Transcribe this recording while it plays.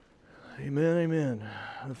Amen, amen.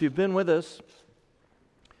 If you've been with us,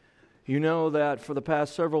 you know that for the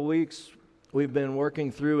past several weeks, we've been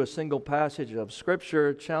working through a single passage of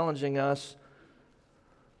Scripture challenging us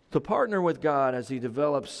to partner with God as He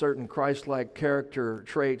develops certain Christ-like character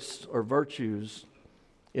traits or virtues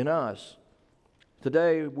in us.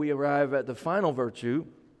 Today, we arrive at the final virtue,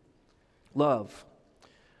 love.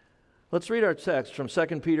 Let's read our text from 2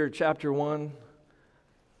 Peter chapter 1,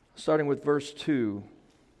 starting with verse 2.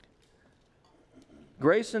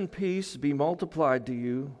 Grace and peace be multiplied to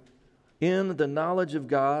you in the knowledge of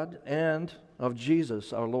God and of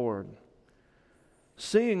Jesus our Lord,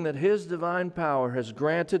 seeing that His divine power has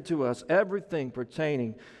granted to us everything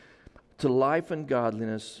pertaining to life and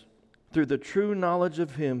godliness through the true knowledge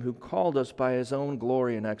of Him who called us by His own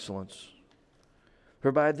glory and excellence.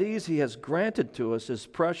 For by these He has granted to us His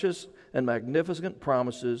precious and magnificent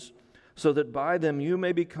promises, so that by them you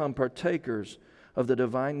may become partakers of the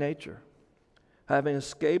divine nature, having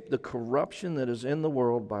escaped the corruption that is in the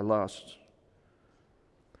world by lust.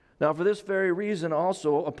 Now for this very reason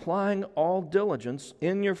also, applying all diligence,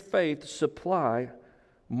 in your faith supply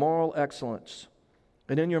moral excellence,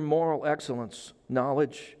 and in your moral excellence,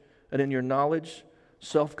 knowledge, and in your knowledge,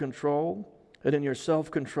 self-control, and in your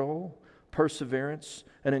self-control, perseverance,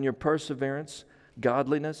 and in your perseverance,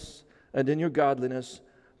 godliness, and in your godliness,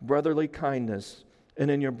 brotherly kindness,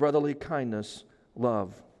 and in your brotherly kindness,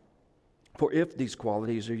 love. For if these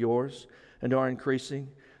qualities are yours and are increasing,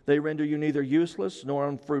 they render you neither useless nor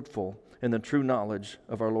unfruitful in the true knowledge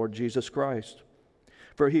of our Lord Jesus Christ.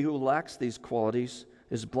 For he who lacks these qualities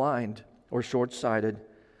is blind or short-sighted,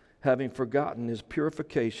 having forgotten his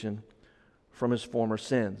purification from his former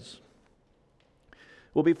sins.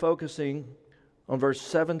 We'll be focusing on verse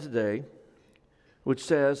 7 today, which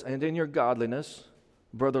says, and in your godliness,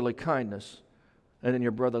 brotherly kindness, and in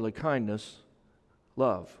your brotherly kindness,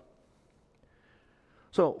 love.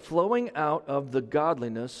 So, flowing out of the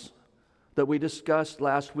godliness that we discussed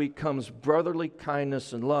last week comes brotherly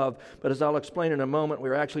kindness and love. But as I'll explain in a moment,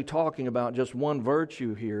 we're actually talking about just one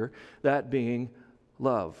virtue here, that being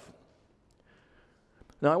love.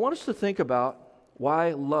 Now, I want us to think about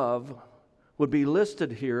why love would be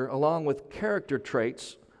listed here along with character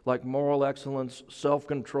traits like moral excellence,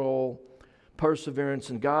 self-control, perseverance,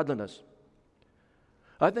 and godliness.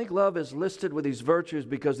 I think love is listed with these virtues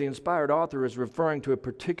because the inspired author is referring to a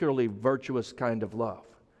particularly virtuous kind of love.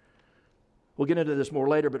 We'll get into this more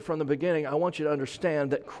later, but from the beginning, I want you to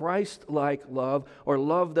understand that Christ-like love, or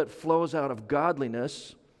love that flows out of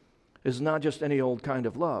godliness, is not just any old kind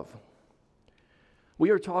of love.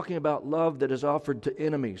 We are talking about love that is offered to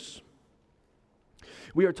enemies.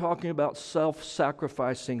 We are talking about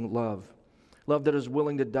self-sacrificing love, love that is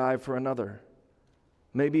willing to die for another.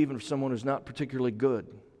 Maybe even for someone who's not particularly good.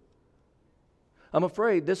 I'm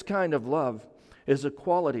afraid this kind of love is a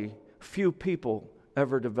quality few people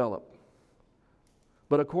ever develop.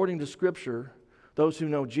 But according to Scripture, those who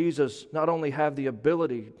know Jesus not only have the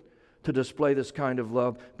ability to display this kind of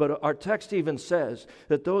love, but our text even says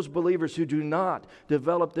that those believers who do not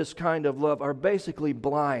develop this kind of love are basically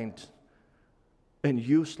blind and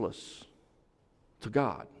useless to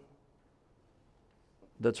God.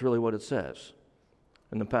 That's really what it says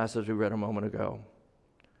in the passage we read a moment ago.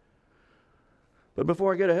 But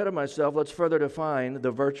before I get ahead of myself, let's further define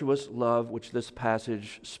the virtuous love which this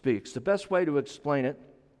passage speaks. The best way to explain it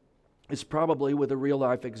is probably with a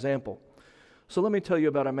real-life example. So let me tell you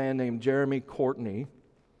about a man named Jeremy Courtney,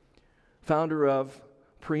 founder of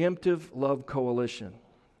Preemptive Love Coalition.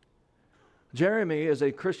 Jeremy is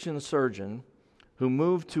a Christian surgeon who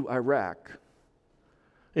moved to Iraq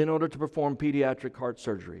in order to perform pediatric heart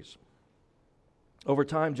surgeries. Over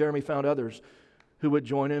time, Jeremy found others who would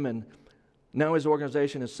join him, and now his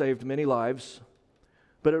organization has saved many lives.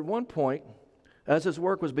 But at one point, as his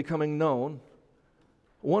work was becoming known,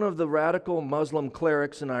 one of the radical Muslim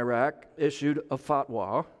clerics in Iraq issued a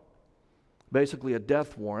fatwa, basically a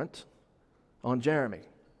death warrant, on Jeremy.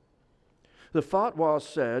 The fatwa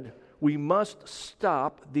said, we must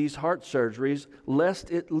stop these heart surgeries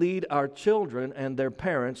lest it lead our children and their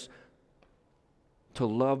parents to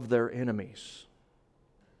love their enemies.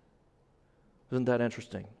 Isn't that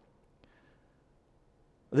interesting?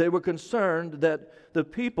 They were concerned that the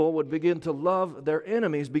people would begin to love their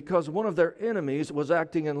enemies because one of their enemies was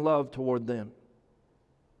acting in love toward them.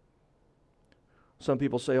 Some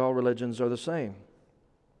people say all religions are the same.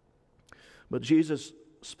 But Jesus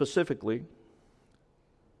specifically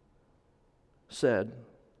said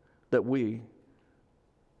that we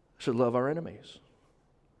should love our enemies.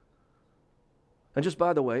 And just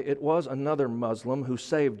by the way, it was another Muslim who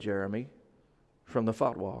saved Jeremy from the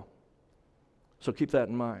fatwa. So keep that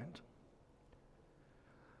in mind.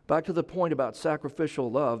 Back to the point about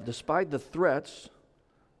sacrificial love, despite the threats,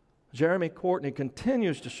 Jeremy Courtney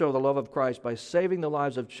continues to show the love of Christ by saving the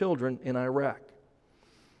lives of children in Iraq.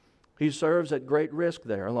 He serves at great risk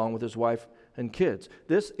there, along with his wife and kids.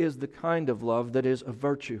 This is the kind of love that is a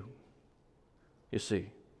virtue, you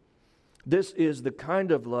see. This is the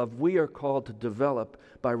kind of love we are called to develop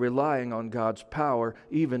by relying on God's power,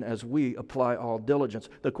 even as we apply all diligence.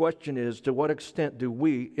 The question is, to what extent do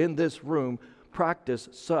we, in this room, practice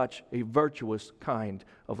such a virtuous kind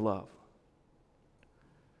of love?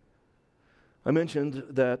 I mentioned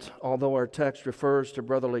that although our text refers to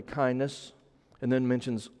brotherly kindness and then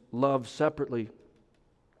mentions love separately,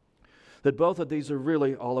 that both of these are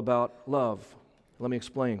really all about love. Let me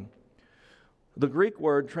explain. The Greek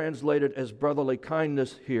word translated as brotherly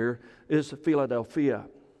kindness here is Philadelphia.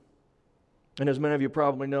 And as many of you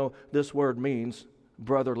probably know, this word means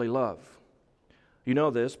brotherly love. You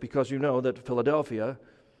know this because you know that Philadelphia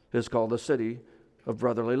is called the city of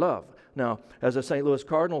brotherly love. Now, as a St. Louis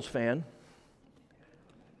Cardinals fan,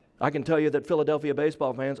 I can tell you that Philadelphia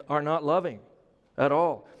baseball fans are not loving at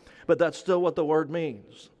all. But that's still what the word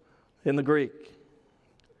means in the Greek.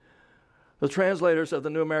 The translators of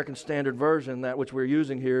the New American Standard Version, that which we're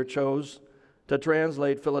using here, chose to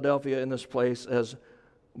translate Philadelphia in this place as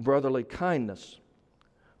brotherly kindness.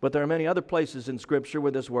 But there are many other places in Scripture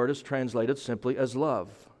where this word is translated simply as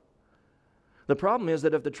love. The problem is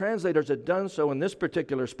that if the translators had done so in this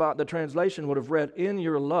particular spot, the translation would have read, "In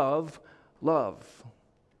your love, love."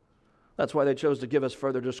 That's why they chose to give us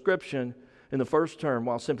further description in the first term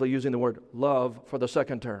while simply using the word love for the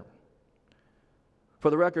second term. For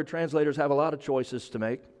the record, translators have a lot of choices to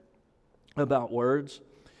make about words,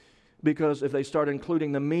 because if they start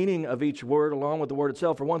including the meaning of each word along with the word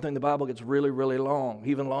itself, for one thing, the Bible gets really, really long,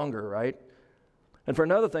 even longer, right? And for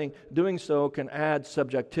another thing, doing so can add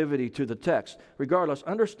subjectivity to the text. Regardless,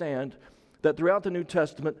 understand that throughout the New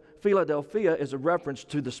Testament, Philadelphia is a reference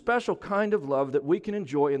to the special kind of love that we can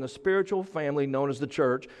enjoy in the spiritual family known as the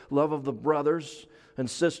church, love of the brothers and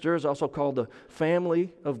sisters, also called the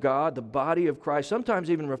family of God, the body of Christ, sometimes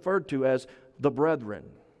even referred to as the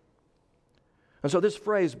brethren. And so this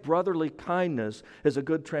phrase, brotherly kindness, is a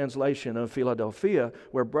good translation of Philadelphia,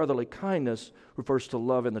 where brotherly kindness refers to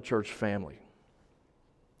love in the church family.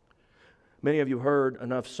 Many of you heard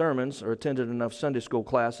enough sermons or attended enough Sunday school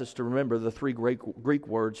classes to remember the three Greek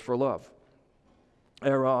words for love: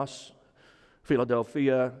 eros,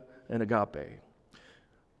 Philadelphia, and agape.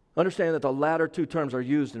 Understand that the latter two terms are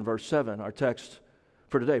used in verse 7, our text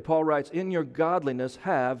for today. Paul writes, "In your godliness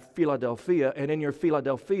have Philadelphia, and in your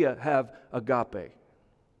Philadelphia have agape."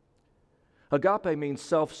 Agape means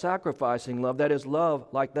self-sacrificing love, that is, love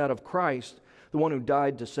like that of Christ, the one who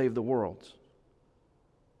died to save the world.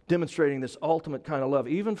 Demonstrating this ultimate kind of love,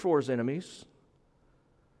 even for his enemies.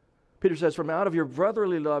 Peter says, "From out of your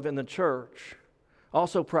brotherly love in the church,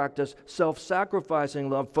 also practice self-sacrificing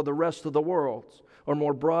love for the rest of the world," or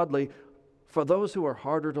more broadly, for those who are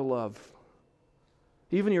harder to love,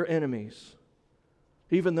 even your enemies,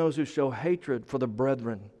 even those who show hatred for the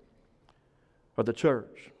brethren or the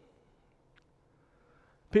church.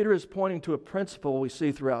 Peter is pointing to a principle we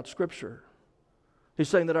see throughout Scripture. He's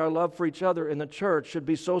saying that our love for each other in the church should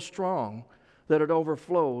be so strong that it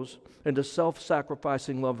overflows into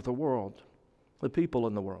self-sacrificing love of the world, the people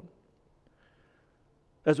in the world.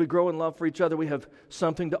 As we grow in love for each other, we have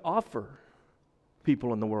something to offer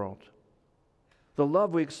people in the world. The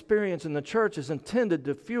love we experience in the church is intended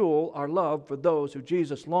to fuel our love for those who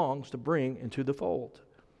Jesus longs to bring into the fold.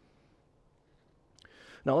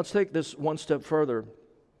 Now let's take this one step further.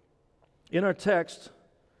 In our text,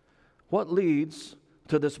 what leads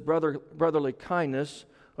to this brotherly kindness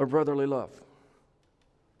or brotherly love?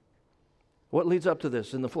 What leads up to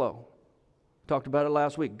this in the flow? Talked about it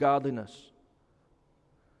last week, godliness.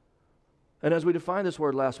 And as we defined this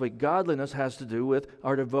word last week, godliness has to do with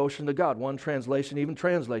our devotion to God. One translation even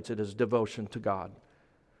translates it as devotion to God.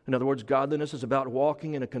 In other words, godliness is about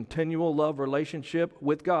walking in a continual love relationship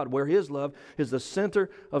with God, where His love is the center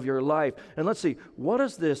of your life. And let's see, what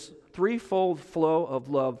does this threefold flow of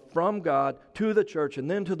love from God to the church and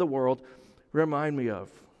then to the world remind me of?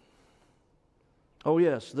 Oh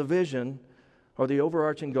yes, the vision or the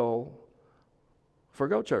overarching goal for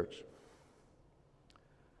Go Church.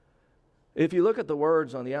 If you look at the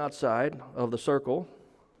words on the outside of the circle,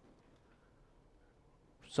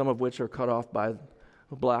 some of which are cut off by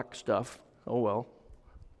black stuff, oh well,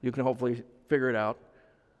 you can hopefully figure it out.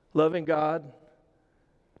 Loving God,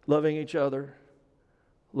 loving each other,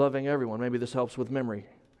 loving everyone. Maybe this helps with memory.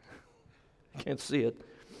 I can't see it.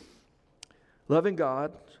 Loving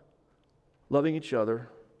God, loving each other,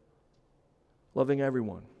 loving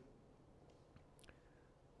everyone.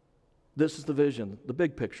 This is the vision, the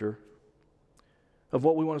big picture of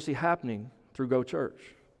what we want to see happening through Go Church.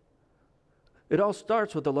 It all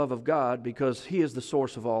starts with the love of God because He is the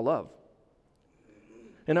source of all love.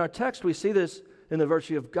 In our text, we see this in the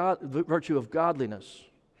virtue of godliness,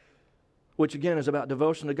 which again is about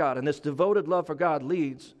devotion to God. And this devoted love for God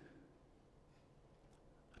leads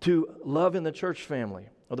to love in the church family,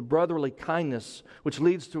 or the brotherly kindness, which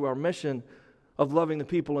leads to our mission of loving the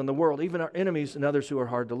people in the world, even our enemies and others who are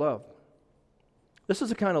hard to love. This is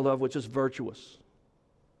the kind of love which is virtuous,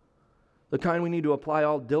 the kind we need to apply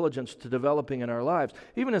all diligence to developing in our lives,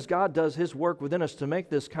 even as God does His work within us to make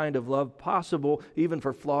this kind of love possible even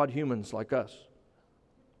for flawed humans like us.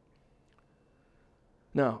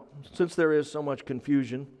 Now, since there is so much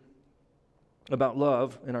confusion about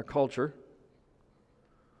love in our culture,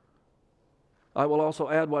 I will also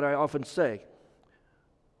add what I often say,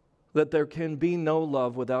 that there can be no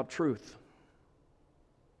love without truth.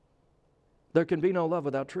 There can be no love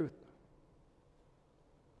without truth.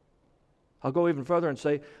 I'll go even further and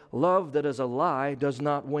say, love that is a lie does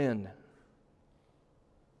not win.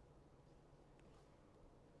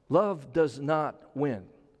 Love does not win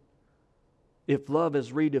if love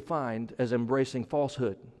is redefined as embracing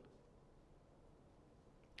falsehood.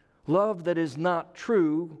 Love that is not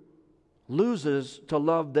true loses to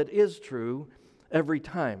love that is true every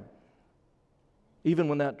time, even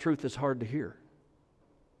when that truth is hard to hear.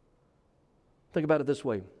 Think about it this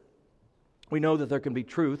way. We know that there can be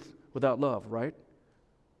truth without love, right?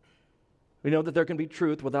 We know that there can be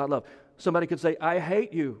truth without love. Somebody could say, I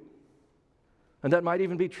hate you. And that might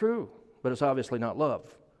even be true, but it's obviously not love.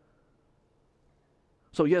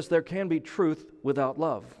 So yes, there can be truth without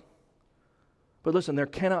love. But listen, there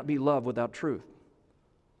cannot be love without truth.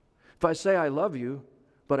 If I say I love you,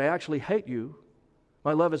 but I actually hate you,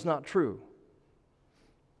 my love is not true.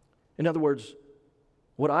 In other words,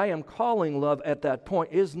 what I am calling love at that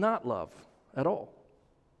point is not love at all.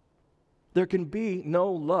 There can be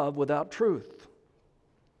no love without truth.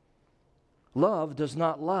 Love does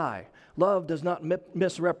not lie. Love does not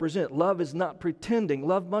misrepresent. Love is not pretending.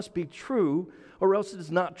 Love must be true, or else it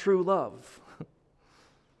is not true love.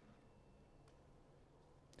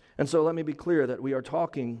 And so let me be clear that we are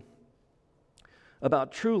talking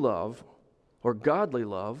about true love or godly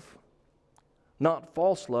love, not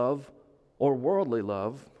false love or worldly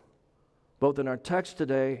love, both in our text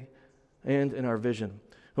today and in our vision.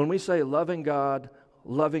 When we say loving God,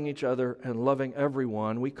 loving each other, and loving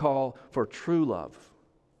everyone, we call for true love,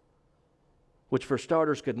 which for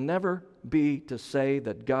starters could never be to say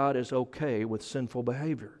that God is okay with sinful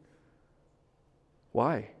behavior.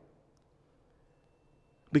 Why?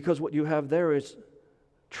 Because what you have there is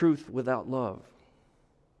truth without love.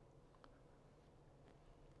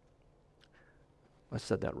 I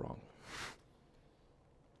said that wrong.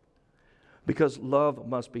 Because love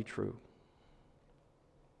must be true.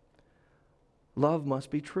 Love must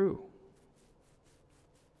be true.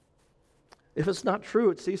 If it's not true,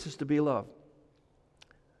 it ceases to be love.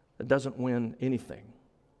 It doesn't win anything.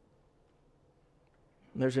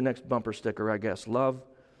 And there's your next bumper sticker, I guess. Love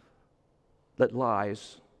that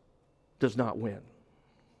lies does not win.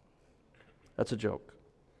 That's a joke.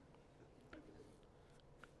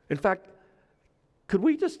 In fact, could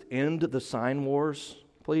we just end the sign wars,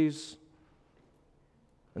 please?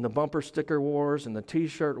 And the bumper sticker wars and the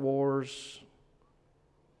t-shirt wars.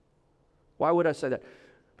 Why would I say that?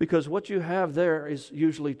 Because what you have there is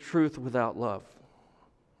usually truth without love,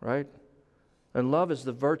 right? And love is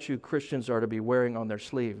the virtue Christians are to be wearing on their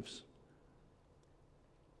sleeves.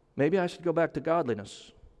 Maybe I should go back to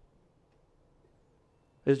godliness.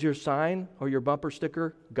 Is your sign or your bumper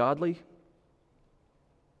sticker godly?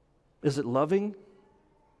 Is it loving?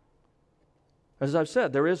 As I've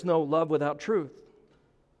said, there is no love without truth.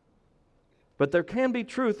 But there can be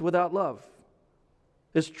truth without love.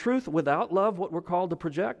 Is truth without love what we're called to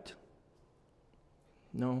project?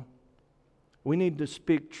 No. We need to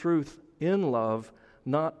speak truth in love,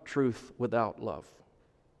 not truth without love.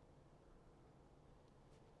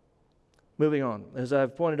 Moving on. As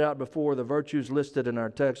I've pointed out before, the virtues listed in our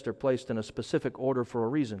text are placed in a specific order for a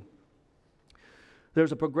reason.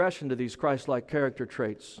 There's a progression to these Christ-like character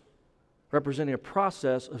traits, representing a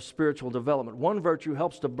process of spiritual development. One virtue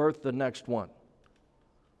helps to birth the next one.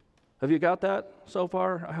 Have you got that so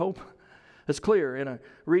far? I hope. It's clear in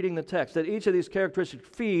reading the text that each of these characteristics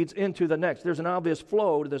feeds into the next. There's an obvious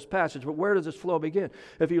flow to this passage, but where does this flow begin?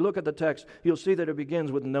 If you look at the text, you'll see that it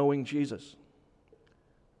begins with knowing Jesus.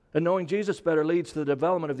 And knowing Jesus better leads to the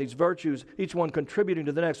development of these virtues, each one contributing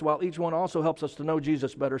to the next, while each one also helps us to know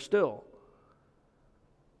Jesus better still.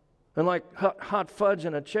 And like hot fudge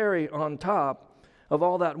and a cherry on top, of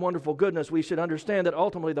all that wonderful goodness, we should understand that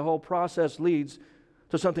ultimately the whole process leads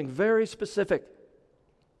to something very specific,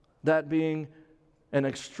 that being an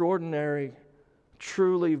extraordinary,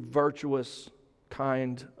 truly virtuous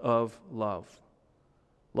kind of love.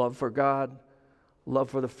 Love for God, love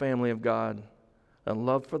for the family of God, and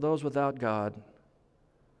love for those without God.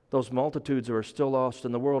 Those multitudes who are still lost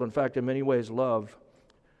in the world. In fact, in many ways, love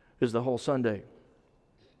is the whole Sunday.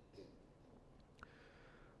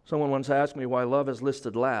 Someone once asked me why love is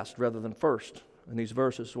listed last rather than first in these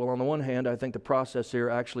verses. Well, on the one hand, I think the process here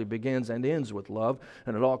actually begins and ends with love,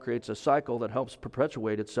 and it all creates a cycle that helps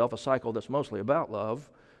perpetuate itself, a cycle that's mostly about love.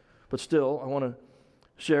 But still, I want to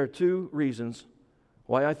share two reasons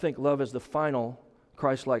why I think love is the final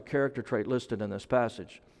Christ-like character trait listed in this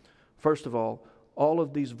passage. First of all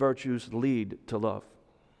of these virtues lead to love.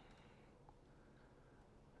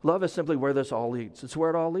 Love is simply where this all leads. It's where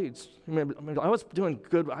it all leads. I was doing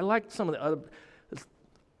good. I liked some of the other.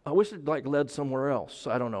 I wish it led somewhere else.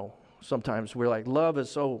 I don't know. Sometimes we're like, love is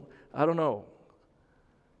so, I don't know.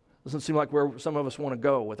 Doesn't seem like where some of us want to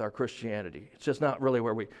go with our Christianity. It's just not really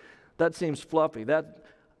where that seems fluffy.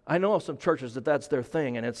 I know of some churches that's their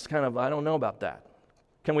thing, and it's kind of, I don't know about that.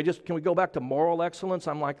 Can we go back to moral excellence?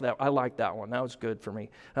 I'm like that. I like that one. That was good for me.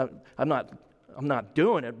 I'm not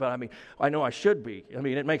doing it, but I know I should be.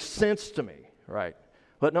 It makes sense to me, right?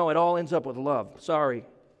 But no, it all ends up with love. Sorry.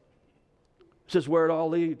 It's just where it all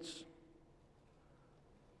leads.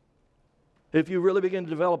 If you really begin to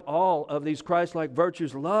develop all of these Christ-like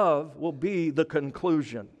virtues, love will be the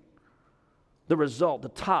conclusion, the result, the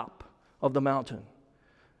top of the mountain.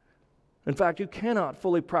 In fact, you cannot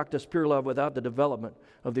fully practice pure love without the development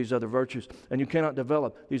of these other virtues, and you cannot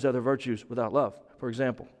develop these other virtues without love. For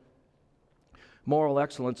example, moral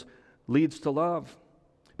excellence leads to love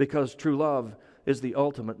because true love is the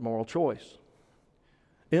ultimate moral choice.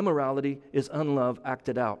 Immorality is unlove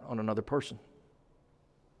acted out on another person.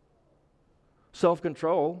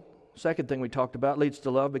 Self-control, second thing we talked about, leads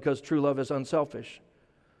to love because true love is unselfish.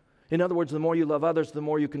 In other words, the more you love others, the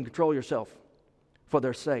more you can control yourself for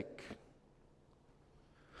their sake.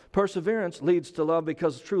 Perseverance leads to love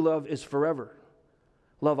because true love is forever.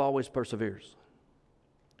 Love always perseveres.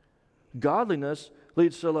 Godliness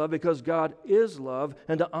leads to love because God is love,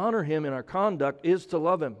 and to honor Him in our conduct is to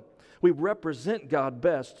love Him. We represent God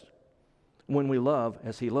best when we love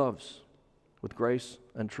as He loves, with grace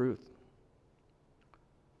and truth.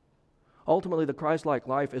 Ultimately, the Christ-like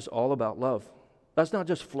life is all about love. That's not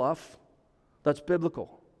just fluff. That's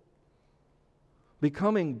biblical.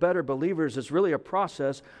 Becoming better believers is really a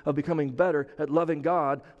process of becoming better at loving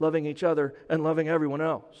God, loving each other, and loving everyone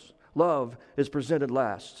else. Love is presented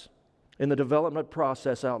last in the development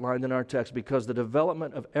process outlined in our text because the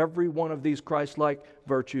development of every one of these Christ-like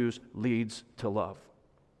virtues leads to love.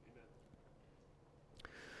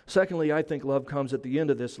 Secondly, I think love comes at the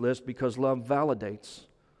end of this list because love validates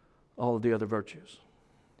all of the other virtues.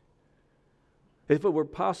 If it were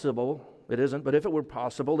possible, it isn't, but if it were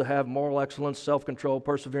possible to have moral excellence, self-control,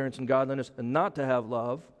 perseverance, and godliness, and not to have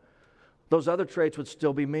love, those other traits would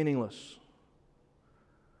still be meaningless.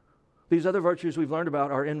 These other virtues we've learned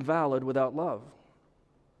about are invalid without love.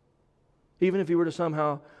 Even if you were to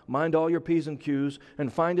somehow mind all your P's and Q's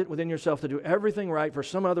and find it within yourself to do everything right for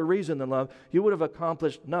some other reason than love, you would have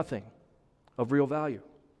accomplished nothing of real value.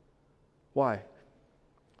 Why?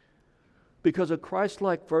 Because a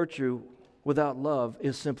Christ-like virtue without love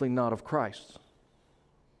is simply not of Christ.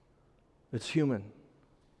 It's human.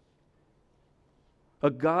 A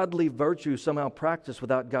godly virtue somehow practiced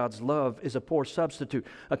without God's love is a poor substitute,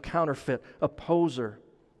 a counterfeit, a poser.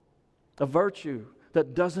 A virtue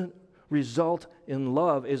that doesn't result in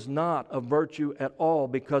love is not a virtue at all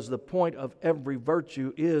because the point of every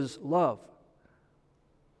virtue is love.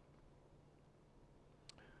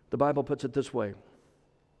 The Bible puts it this way: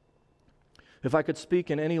 if I could speak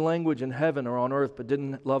in any language in heaven or on earth but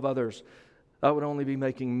didn't love others, I would only be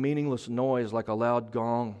making meaningless noise like a loud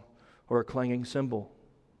gong or a clanging cymbal.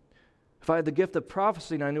 If I had the gift of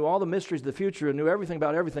prophecy and I knew all the mysteries of the future and knew everything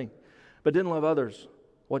about everything, but didn't love others,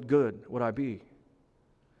 what good would I be?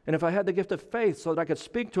 And if I had the gift of faith so that I could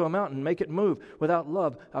speak to a mountain and make it move, without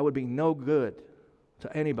love, I would be no good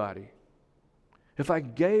to anybody. If I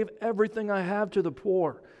gave everything I have to the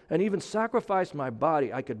poor and even sacrificed my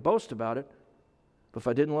body, I could boast about it. But if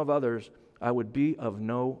I didn't love others, I would be of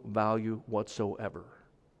no value whatsoever.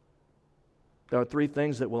 There are three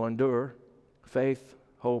things that will endure: faith,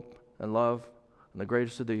 hope, and love. And the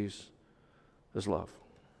greatest of these is love.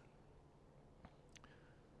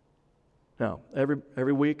 Now,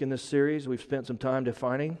 every week in this series, we've spent some time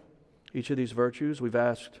defining each of these virtues. We've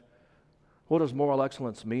asked, what does moral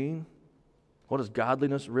excellence mean? What does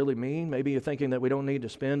godliness really mean? Maybe you're thinking that we don't need to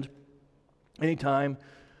spend any time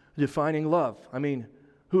defining love. I mean,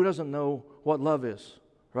 who doesn't know what love is,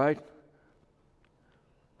 right?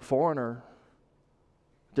 Foreigner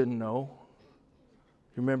didn't know.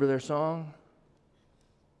 You remember their song?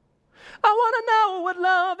 I want to know what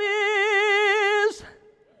love is,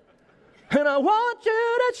 and I want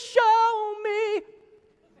you to show me.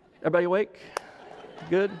 Everybody awake?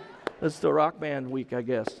 Good? It's the rock band week, I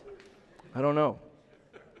guess. I don't know.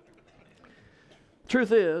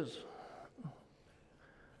 Truth is,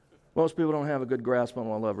 most people don't have a good grasp on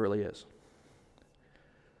what love really is.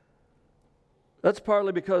 That's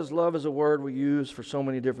partly because love is a word we use for so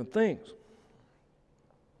many different things.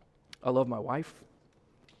 I love my wife.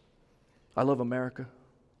 I love America.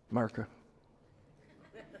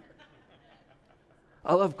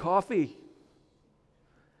 I love coffee.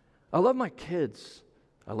 I love my kids.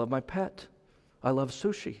 I love my pet. I love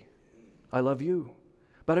sushi. I love you.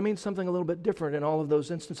 But I mean something a little bit different in all of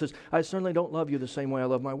those instances. I certainly don't love you the same way I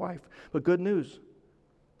love my wife. But good news,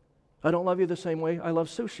 I don't love you the same way I love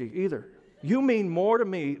sushi either. You mean more to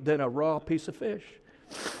me than a raw piece of fish.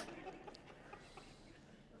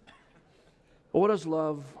 What does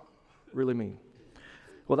love really mean?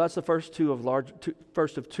 Well, that's the first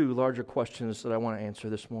of two larger questions that I want to answer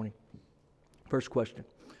this morning. First question,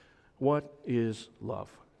 what is love?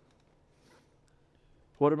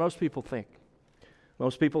 What do most people think?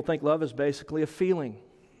 Most people think love is basically a feeling.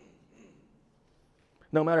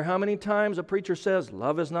 No matter how many times a preacher says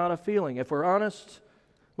love is not a feeling, if we're honest,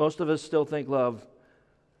 most of us still think love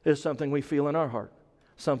is something we feel in our heart,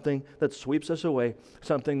 something that sweeps us away,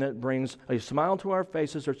 something that brings a smile to our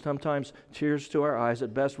faces or sometimes tears to our eyes.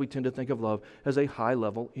 At best, we tend to think of love as a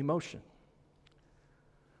high-level emotion.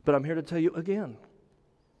 But I'm here to tell you again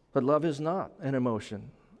that love is not an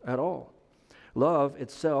emotion at all. Love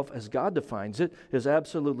itself, as God defines it, is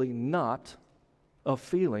absolutely not a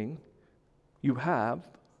feeling you have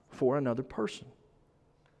for another person.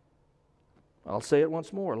 I'll say it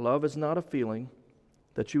once more. Love is not a feeling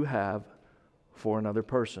that you have for another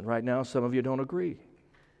person. Right now, some of you don't agree,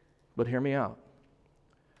 but hear me out.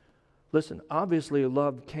 Listen, obviously,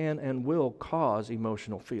 love can and will cause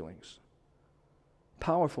emotional feelings,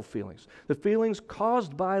 powerful feelings. The feelings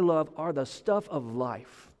caused by love are the stuff of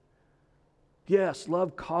life. Yes,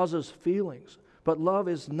 love causes feelings, but love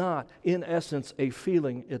is not, in essence, a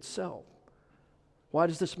feeling itself. Why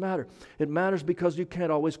does this matter? It matters because you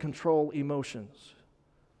can't always control emotions.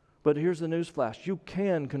 But here's the news flash. You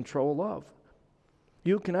can control love.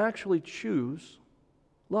 You can actually choose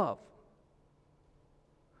love.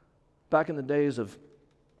 Back in the days of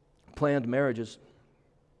planned marriages,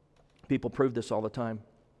 people proved this all the time.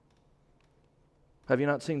 Have you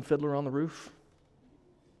not seen Fiddler on the Roof?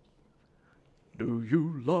 Do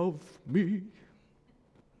you love me?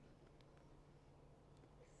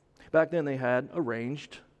 Back then they had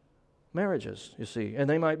arranged marriages, you see, and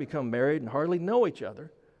they might become married and hardly know each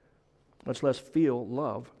other, much less feel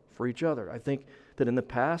love for each other. I think that in the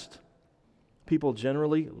past, people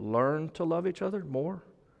generally learned to love each other more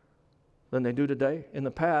than they do today. In the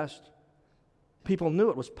past, people knew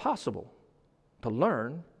it was possible to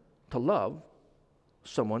learn to love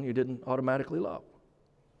someone you didn't automatically love.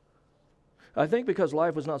 I think because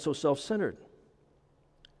life was not so self-centered.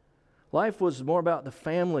 Life was more about the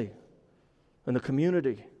family and the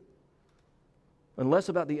community and less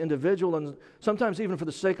about the individual. And sometimes even for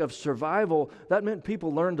the sake of survival, that meant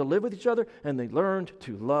people learned to live with each other and they learned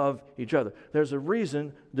to love each other. There's a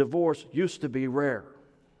reason divorce used to be rare.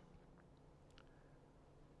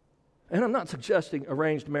 And I'm not suggesting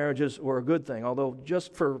arranged marriages were a good thing, although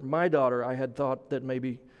just for my daughter I had thought that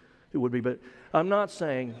maybe it would be, but I'm not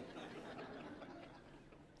saying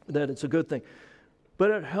that it's a good thing.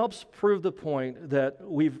 But it helps prove the point that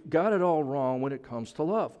we've got it all wrong when it comes to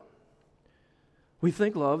love. We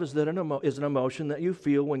think love is an emotion that you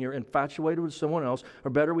feel when you're infatuated with someone else,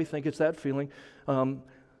 or better, we think it's that feeling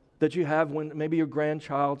that you have when maybe your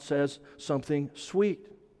grandchild says something sweet.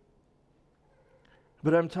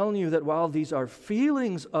 But I'm telling you that while these are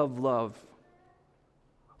feelings of love,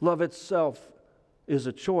 love itself is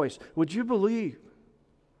a choice. Would you believe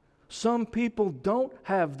some people don't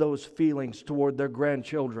have those feelings toward their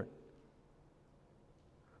grandchildren?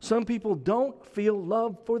 Some people don't feel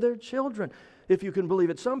love for their children, if you can believe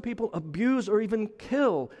it. Some people abuse or even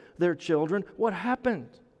kill their children. What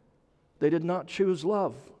happened? They did not choose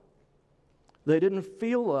love. They didn't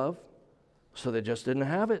feel love, so they just didn't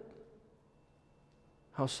have it.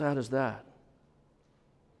 How sad is that?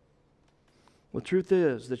 The truth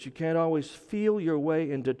is that you can't always feel your way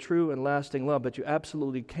into true and lasting love, but you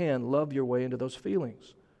absolutely can love your way into those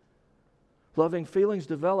feelings. Loving feelings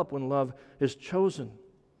develop when love is chosen.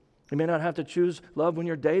 You may not have to choose love when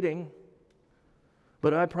you're dating,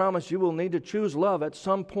 but I promise you will need to choose love at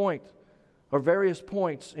some point or various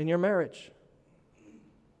points in your marriage.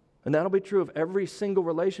 And that'll be true of every single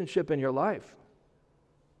relationship in your life.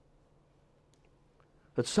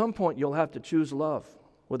 At some point, you'll have to choose love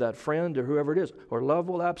with that friend or whoever it is, or love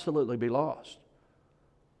will absolutely be lost.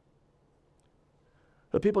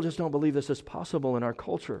 But people just don't believe this is possible in our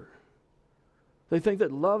culture. They think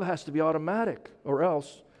that love has to be automatic, or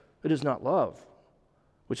else it is not love,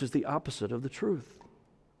 which is the opposite of the truth.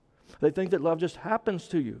 They think that love just happens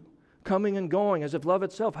to you, coming and going, as if love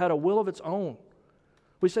itself had a will of its own.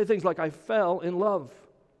 We say things like, I fell in love,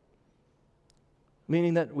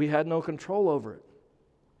 meaning that we had no control over it.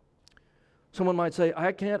 Someone might say,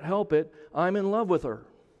 I can't help it, I'm in love with her.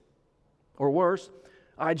 Or worse,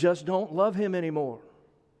 I just don't love him anymore.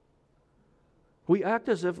 We act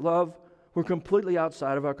as if love were completely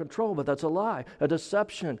outside of our control, but that's a lie, a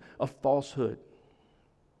deception, a falsehood.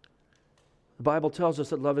 The Bible tells us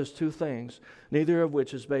that love is two things, neither of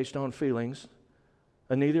which is based on feelings,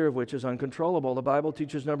 and neither of which is uncontrollable. The Bible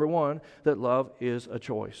teaches, number one, that love is a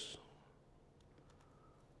choice.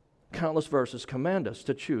 Countless verses command us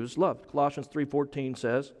to choose love. Colossians 3:14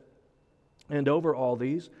 says, and over all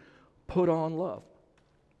these, put on love.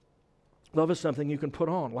 Love is something you can put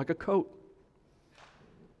on, like a coat.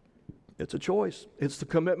 It's a choice. It's the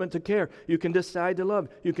commitment to care. You can decide to love.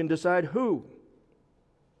 You can decide who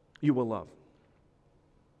you will love.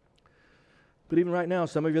 But even right now,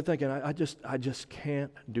 some of you are thinking, I just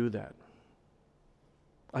can't do that.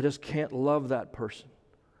 I just can't love that person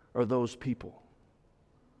or those people.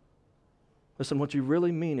 Listen, what you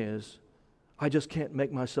really mean is, I just can't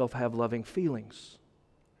make myself have loving feelings.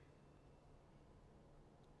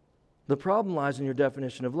 The problem lies in your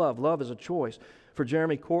definition of love. Love is a choice. For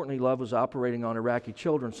Jeremy Courtney, love was operating on Iraqi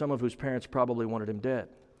children, some of whose parents probably wanted him dead.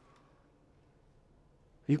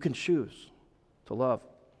 You can choose to love.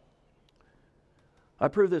 I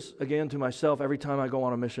prove this again to myself every time I go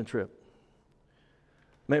on a mission trip.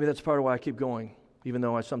 Maybe that's part of why I keep going, even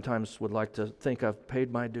though I sometimes would like to think I've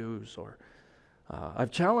paid my dues, or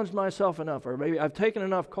I've challenged myself enough, or maybe I've taken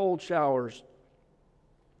enough cold showers,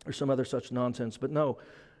 or some other such nonsense. But no,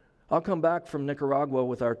 I'll come back from Nicaragua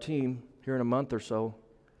with our team here in a month or so,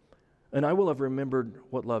 and I will have remembered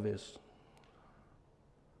what love is.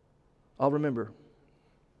 I'll remember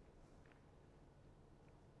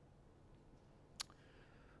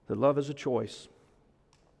that love is a choice.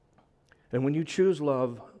 And when you choose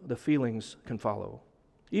love, the feelings can follow.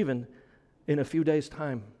 Even in a few days'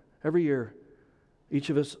 time, every year, each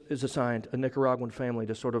of us is assigned a Nicaraguan family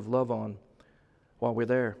to sort of love on while we're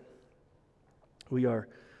there. We are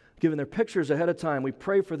given their pictures ahead of time. We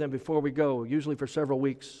pray for them before we go, usually for several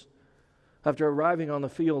weeks. After arriving on the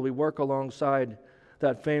field, we work alongside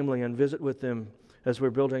that family and visit with them as we're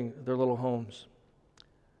building their little homes.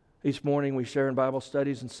 Each morning we share in Bible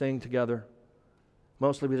studies and sing together.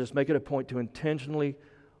 Mostly we just make it a point to intentionally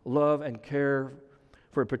love and care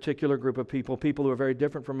for a particular group of people who are very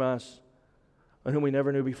different from us and whom we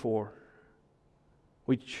never knew before.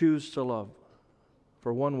 We choose to love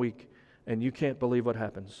for 1 week, and you can't believe what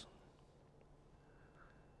happens.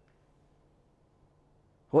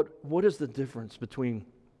 What is the difference between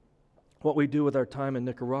what we do with our time in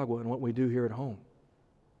Nicaragua and what we do here at home?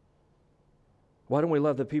 Why don't we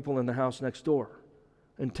love the people in the house next door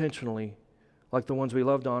intentionally, like the ones we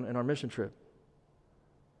loved on in our mission trip?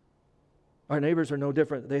 Our neighbors are no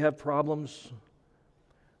different. They have problems.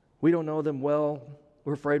 We don't know them well.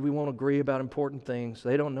 We're afraid we won't agree about important things.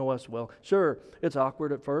 They don't know us well. Sure, it's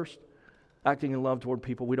awkward at first, acting in love toward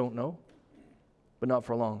people we don't know, but not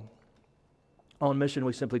for long. On mission,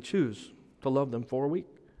 we simply choose to love them for a week.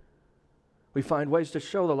 We find ways to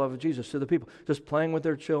show the love of Jesus to the people, just playing with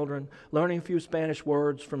their children, learning a few Spanish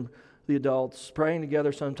words from the adults, praying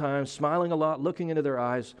together sometimes, smiling a lot, looking into their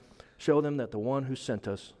eyes, show them that the one who sent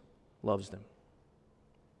us loves them.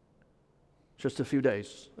 Just a few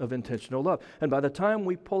days of intentional love. And by the time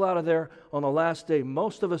we pull out of there on the last day,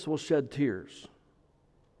 most of us will shed tears.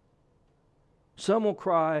 Some will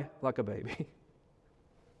cry like a baby.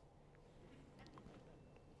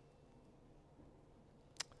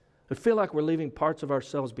 I feel like we're leaving parts of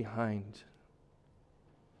ourselves behind.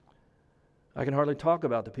 I can hardly talk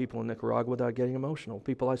about the people in Nicaragua without getting emotional.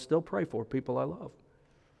 People I still pray for, people I love.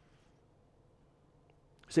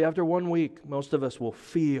 See, after 1 week, most of us will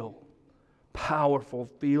feel powerful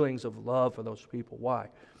feelings of love for those people. Why?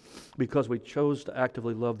 Because we chose to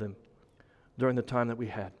actively love them during the time that we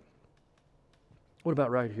had. What about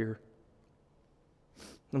right here?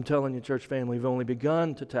 I'm telling you, church family, we've only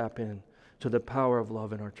begun to tap in to the power of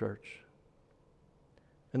love in our church.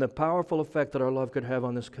 And the powerful effect that our love could have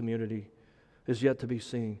on this community is yet to be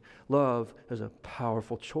seen. Love is a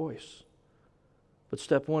powerful choice. But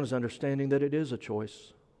step one is understanding that it is a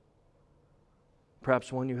choice.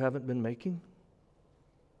 Perhaps one you haven't been making.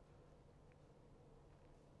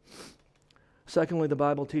 Secondly, the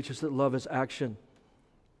Bible teaches that love is action.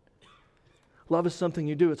 Love is something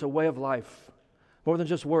you do. It's a way of life. More than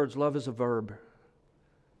just words, love is a verb.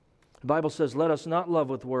 The Bible says, let us not love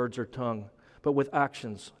with words or tongue, but with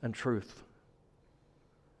actions and truth.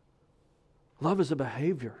 Love is a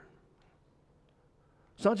behavior.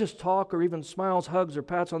 It's not just talk or even smiles, hugs, or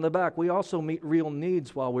pats on the back. We also meet real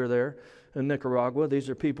needs while we're there in Nicaragua. These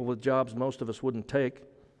are people with jobs most of us wouldn't take.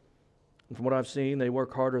 And from what I've seen, they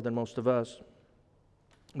work harder than most of us.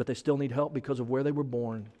 But they still need help because of where they were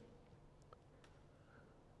born.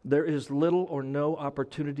 There is little or no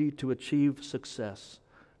opportunity to achieve success,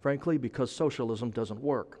 frankly, because socialism doesn't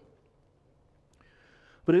work.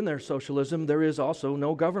 But in their socialism, there is also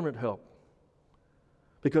no government help,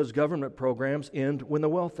 because government programs end when the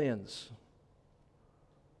wealth ends.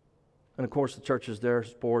 And of course, the church is there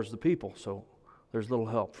for the people, so there's little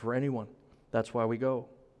help for anyone. That's why we go.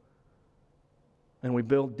 And we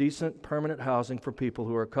build decent, permanent housing for people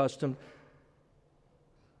who are accustomed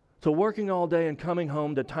to working all day and coming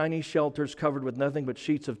home to tiny shelters covered with nothing but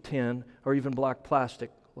sheets of tin or even black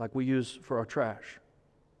plastic like we use for our trash.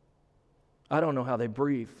 I don't know how they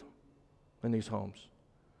breathe in these homes.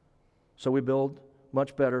 So we build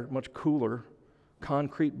much better, much cooler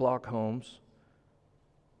concrete block homes,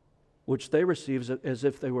 which they receive as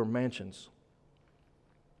if they were mansions.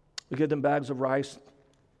 We give them bags of rice,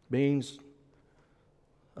 beans,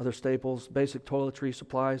 other staples, basic toiletry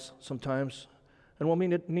supplies sometimes. And we'll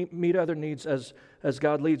meet other needs as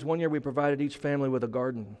God leads. One year we provided each family with a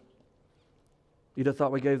garden. You'd have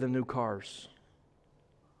thought we gave them new cars.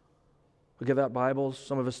 We give out Bibles.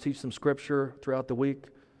 Some of us teach them Scripture throughout the week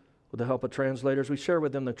with the help of translators. We share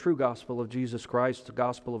with them the true gospel of Jesus Christ, the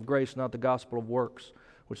gospel of grace, not the gospel of works,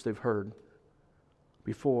 which they've heard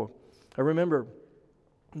before. I remember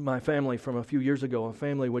my family from a few years ago, a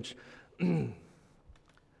family which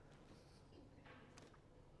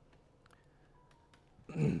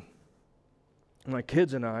my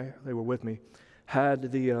kids and I, they were with me,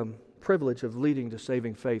 had the privilege of leading to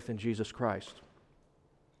saving faith in Jesus Christ.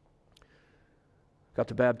 Got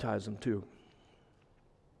to baptize them too.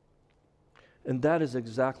 And that is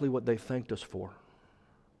exactly what they thanked us for.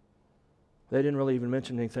 They didn't really even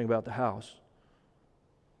mention anything about the house.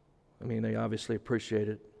 I mean, they obviously appreciate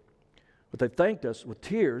it. But they thanked us with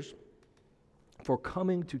tears for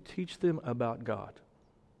coming to teach them about God.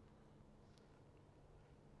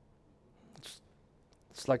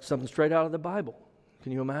 It's like something straight out of the Bible.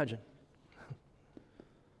 Can you imagine?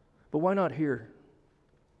 But why not here?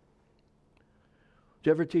 Do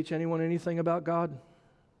you ever teach anyone anything about God?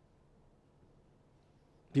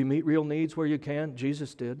 Do you meet real needs where you can?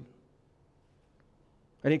 Jesus did.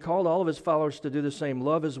 And He called all of His followers to do the same.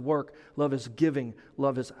 Love is work. Love is giving.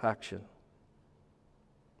 Love is action.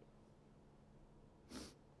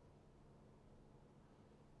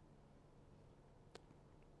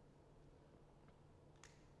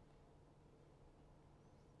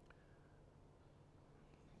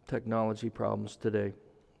 Technology problems today.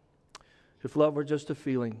 If love were just a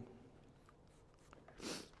feeling,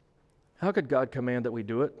 how could God command that we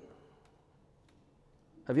do it?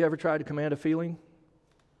 Have you ever tried to command a feeling?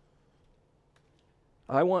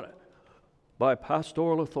 By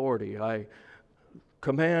pastoral authority, I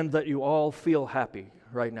command that you all feel happy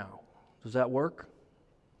right now. Does that work?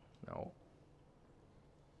 No.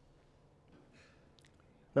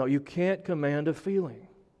 No, you can't command a feeling.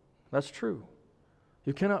 That's true.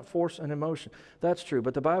 You cannot force an emotion. That's true.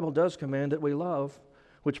 But the Bible does command that we love,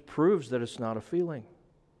 which proves that it's not a feeling.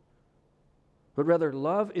 But rather,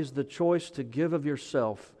 love is the choice to give of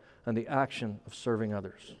yourself and the action of serving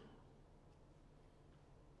others.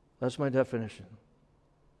 That's my definition.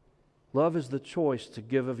 Love is the choice to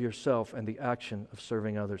give of yourself and the action of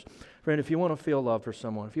serving others. Friend, if you want to feel love for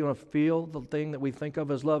someone, if you want to feel the thing that we think of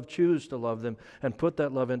as love, choose to love them and put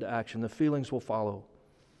that love into action. The feelings will follow.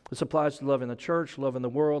 This applies to love in the church, love in the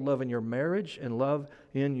world, love in your marriage, and love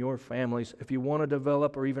in your families. If you want to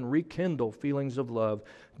develop or even rekindle feelings of love,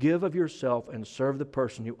 give of yourself and serve the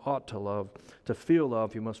person you ought to love. To feel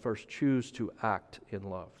love, you must first choose to act in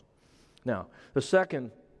love. Now, the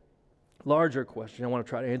second larger question I want to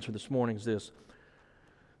try to answer this morning is this.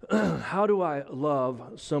 How do I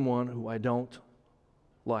love someone who I don't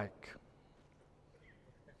like?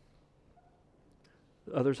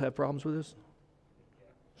 Others have problems with this?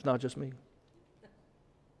 It's not just me.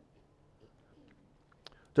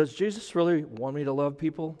 Does Jesus really want me to love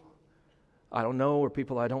people I don't know or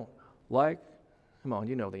people I don't like? Come on,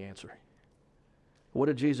 you know the answer. What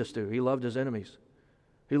did Jesus do? He loved his enemies.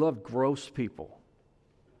 He loved gross people,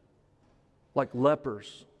 like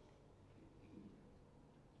lepers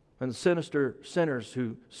and sinister sinners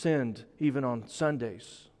who sinned even on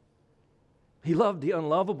Sundays. He loved the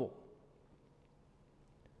unlovable.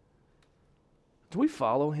 Do we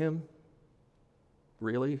follow him?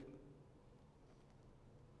 Really?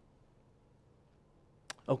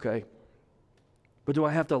 Okay. But do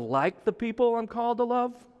I have to like the people I'm called to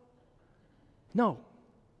love? No.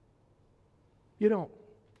 You don't.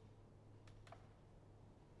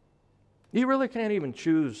 You really can't even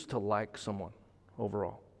choose to like someone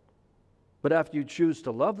overall. But after you choose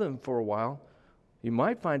to love them for a while, you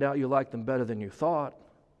might find out you like them better than you thought,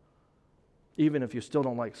 even if you still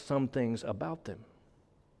don't like some things about them.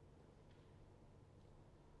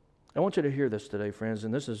 I want you to hear this today, friends,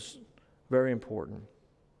 and this is very important.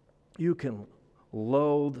 You can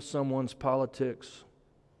loathe someone's politics,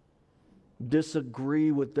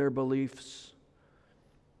 disagree with their beliefs,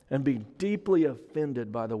 and be deeply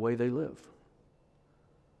offended by the way they live,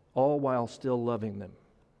 all while still loving them.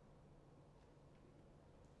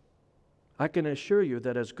 I can assure you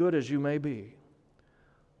that as good as you may be,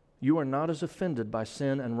 you are not as offended by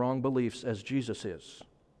sin and wrong beliefs as Jesus is.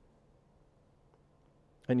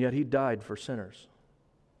 And yet he died for sinners.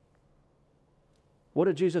 What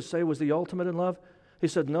did Jesus say was the ultimate in love? He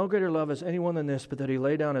said, no greater love has anyone than this, but that he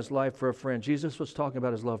laid down his life for a friend. Jesus was talking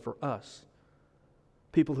about his love for us.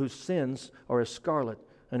 People whose sins are as scarlet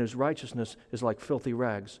and whose righteousness is like filthy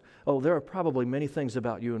rags. Oh, there are probably many things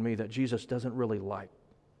about you and me that Jesus doesn't really like.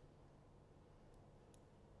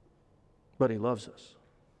 But he loves us.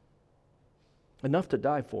 Enough to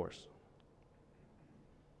die for us.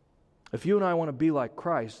 If you and I want to be like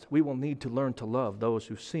Christ, we will need to learn to love those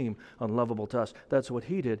who seem unlovable to us. That's what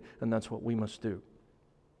he did, and that's what we must do.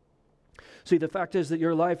 See, the fact is that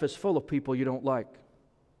your life is full of people you don't like.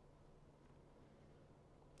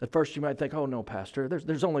 At first you might think, oh no, Pastor,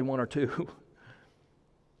 there's only one or two.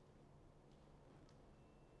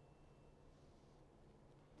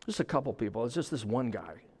 Just a couple people. It's just this one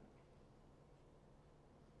guy.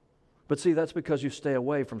 But see, that's because you stay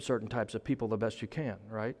away from certain types of people the best you can,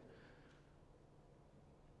 right?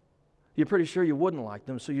 You're pretty sure you wouldn't like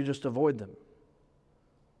them, so you just avoid them.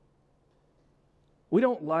 We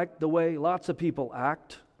don't like the way lots of people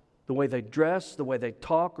act, the way they dress, the way they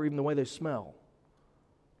talk, or even the way they smell.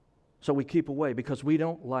 So we keep away because we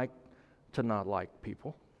don't like to not like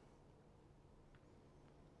people.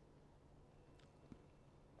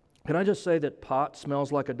 Can I just say that pot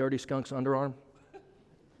smells like a dirty skunk's underarm?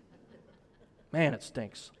 Man, it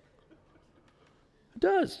stinks. It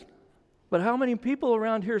does. But how many people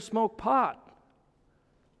around here smoke pot?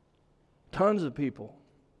 Tons of people.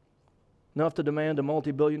 Enough to demand a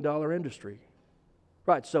multi-billion-dollar industry.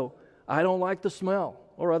 Right, so I don't like the smell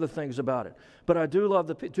or other things about it. But I do love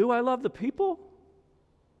the people. Do I love the people?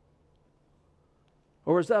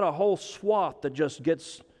 Or is that a whole swath that just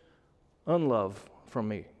gets unlove from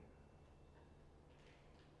me?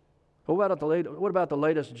 What about the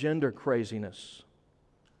latest gender craziness?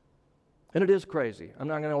 And it is crazy. I'm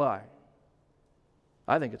not going to lie.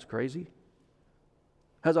 I think it's crazy.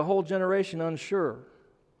 Has a whole generation unsure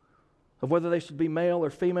of whether they should be male or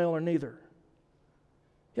female or neither.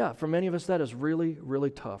 Yeah, for many of us that is really, really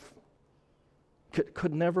tough.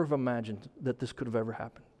 Could never have imagined that this could have ever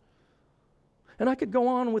happened. And I could go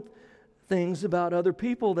on with things about other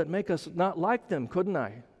people that make us not like them, couldn't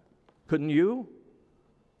I? Couldn't you?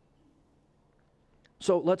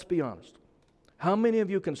 So let's be honest. How many of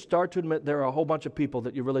you can start to admit there are a whole bunch of people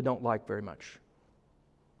that you really don't like very much?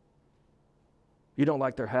 You don't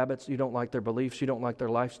like their habits, you don't like their beliefs, you don't like their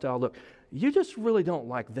lifestyle. Look, you just really don't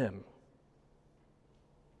like them.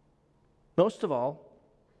 Most of all,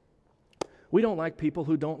 we don't like people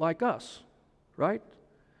who don't like us, right?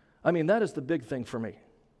 I mean, that is the big thing for me.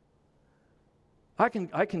 I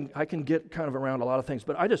can get kind of around a lot of things,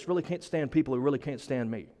 but I just really can't stand people who really can't stand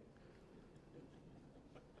me.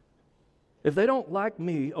 If they don't like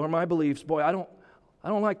me or my beliefs, boy, I don't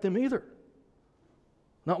like them either.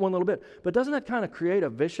 Not one little bit. But doesn't that kind of create a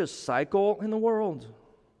vicious cycle in the world?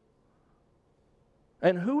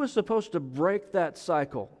 And who is supposed to break that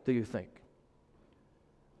cycle, do you think?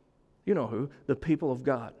 You know who? The people of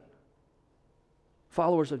God.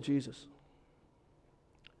 Followers of Jesus.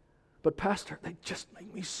 But Pastor, they just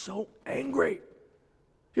make me so angry.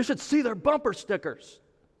 You should see their bumper stickers.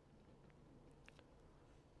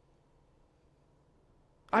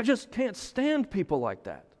 I just can't stand people like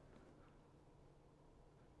that.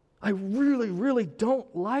 I really, really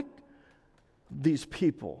don't like these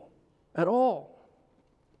people at all.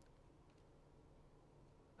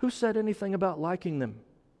 Who said anything about liking them?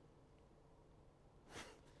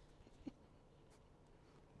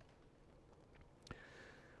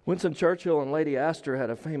 Winston Churchill and Lady Astor had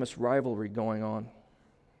a famous rivalry going on.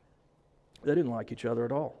 They didn't like each other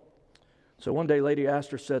at all. So one day Lady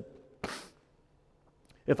Astor said,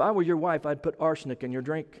 "If I were your wife, I'd put arsenic in your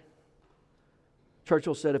drink."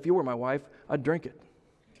 Churchill said, "If you were my wife, I'd drink it."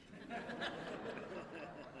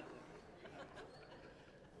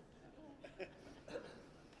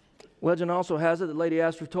 Legend also has it that Lady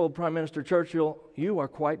Astor told Prime Minister Churchill, "You are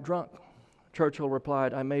quite drunk." Churchill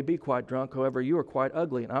replied, "I may be quite drunk, however, you are quite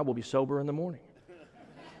ugly, and I will be sober in the morning."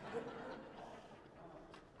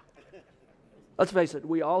 Let's face it,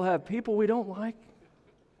 we all have people we don't like.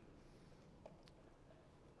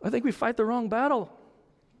 I think we fight the wrong battle.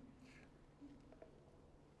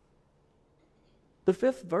 The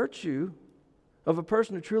fifth virtue of a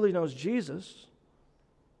person who truly knows Jesus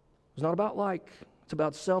is not about like. It's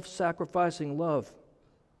about self-sacrificing love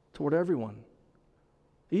toward everyone,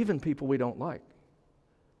 even people we don't like.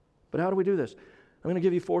 But how do we do this? I'm going to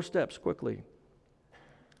give you 4 steps quickly.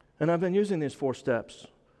 And I've been using these 4 steps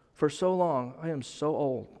for so long. I am so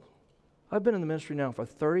old. I've been in the ministry now for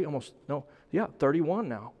 31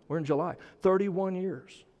 now. We're in July. 31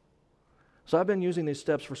 years. So I've been using these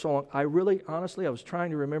steps for so long. I was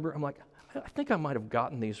trying to remember. I'm like, I think I might have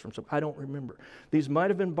gotten these from I don't remember. These might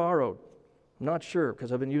have been borrowed. I'm not sure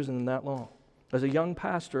because I've been using them that long. As a young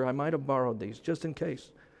pastor, I might have borrowed these just in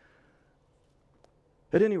case.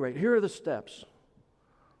 At any rate, here are the steps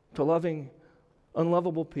to loving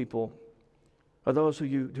unlovable people or those who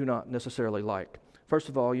you do not necessarily like. First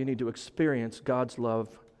of all, you need to experience God's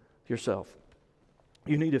love yourself.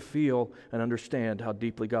 You need to feel and understand how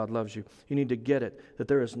deeply God loves you. You need to get it, that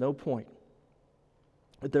there is no point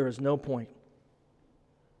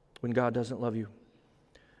when God doesn't love you.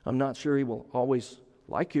 I'm not sure He will always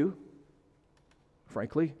like you,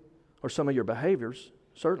 frankly, or some of your behaviors,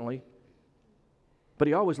 certainly. But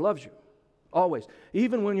He always loves you. Always.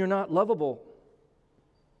 Even when you're not lovable,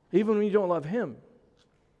 even when you don't love Him,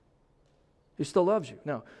 He still loves you.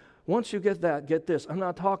 Now, once you get that, get this. I'm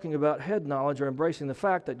not talking about head knowledge or embracing the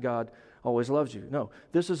fact that God always loves you. No,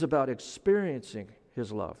 this is about experiencing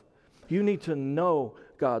His love. You need to know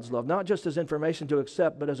God's love, not just as information to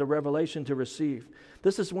accept, but as a revelation to receive.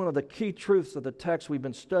 This is one of the key truths of the text we've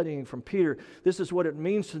been studying from Peter. This is what it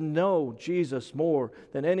means to know Jesus more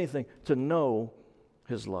than anything, to know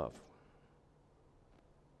His love.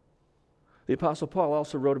 The Apostle Paul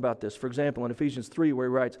also wrote about this, for example, in Ephesians 3, where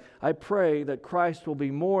he writes, "I pray that Christ will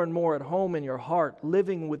be more and more at home in your heart,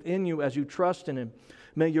 living within you as you trust in Him.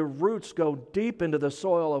 May your roots go deep into the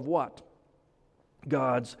soil of" what?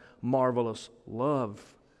 God's marvelous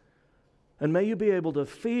love. And may you be able to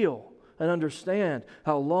feel and understand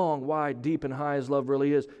how long, wide, deep, and high His love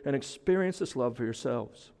really is, and experience this love for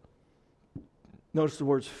yourselves. Notice the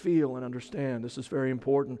words feel and understand. This is very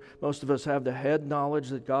important. Most of us have the head knowledge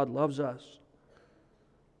that God loves us.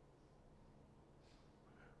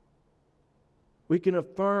 We can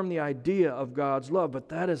affirm the idea of God's love, but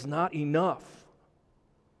that is not enough.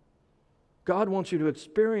 God wants you to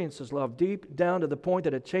experience His love deep down to the point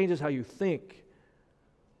that it changes how you think.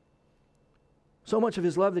 So much of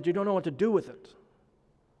His love that you don't know what to do with it,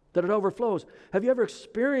 that it overflows. Have you ever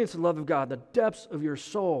experienced the love of God in the depths of your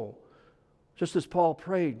soul? Just as Paul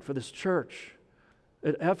prayed for this church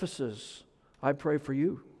at Ephesus, I pray for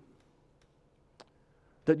you.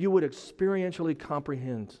 That you would experientially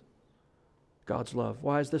comprehend God's love.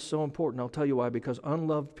 Why is this so important? I'll tell you why. Because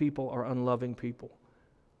unloved people are unloving people.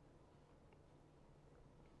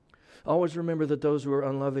 Always remember that those who are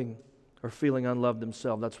unloving are feeling unloved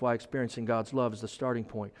themselves. That's why experiencing God's love is the starting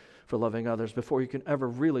point for loving others. Before you can ever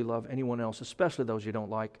really love anyone else, especially those you don't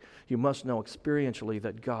like, you must know experientially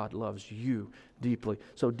that God loves you deeply.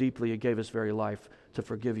 So deeply He gave His very life to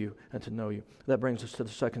forgive you and to know you. That brings us to the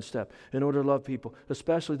second step. In order to love people,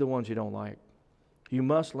 especially the ones you don't like, you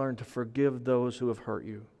must learn to forgive those who have hurt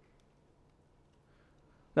you.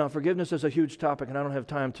 Now, forgiveness is a huge topic, and I don't have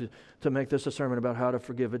time to make this a sermon about how to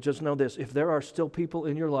forgive it. Just know this: if there are still people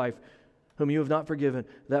in your life whom you have not forgiven,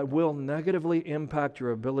 that will negatively impact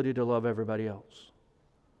your ability to love everybody else.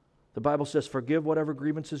 The Bible says, forgive whatever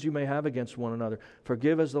grievances you may have against one another.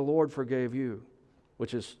 Forgive as the Lord forgave you,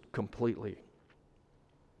 which is completely.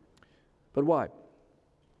 But why?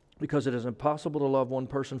 Because it is impossible to love one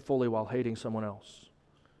person fully while hating someone else.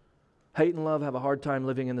 Hate and love have a hard time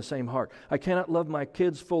living in the same heart. I cannot love my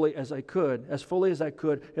kids fully as I could,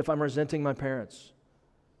 if I'm resenting my parents.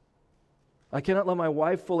 I cannot love my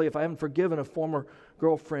wife fully if I haven't forgiven a former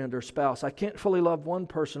girlfriend or spouse. I can't fully love one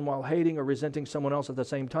person while hating or resenting someone else at the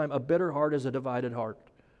same time. A bitter heart is a divided heart.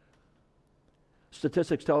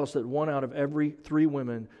 Statistics tell us that 1 out of every 3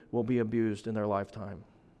 women will be abused in their lifetime.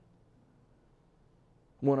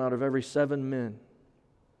 1 out of every 7 men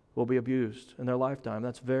will be abused in their lifetime.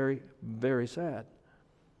 That's very, very sad.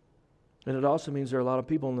 And it also means there are a lot of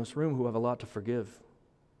people in this room who have a lot to forgive.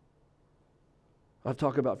 I've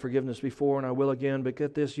talked about forgiveness before, and I will again, but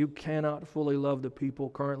get this, you cannot fully love the people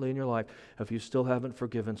currently in your life if you still haven't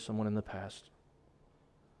forgiven someone in the past.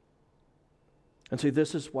 And see,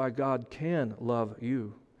 this is why God can love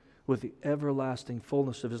you with the everlasting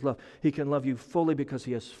fullness of His love. He can love you fully because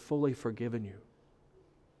He has fully forgiven you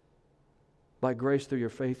by grace through your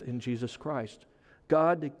faith in Jesus Christ.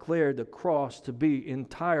 God declared the cross to be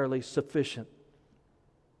entirely sufficient.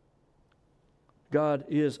 God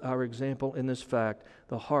is our example in this fact.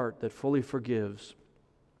 The heart that fully forgives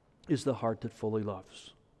is the heart that fully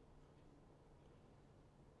loves.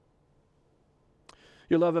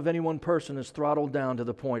 Your love of any one person is throttled down to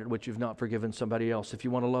the point at which you've not forgiven somebody else. If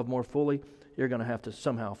you want to love more fully, you're going to have to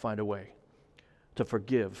somehow find a way to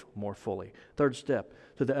forgive more fully. Third step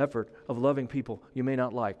to the effort of loving people you may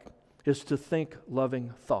not like is to think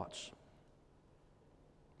loving thoughts.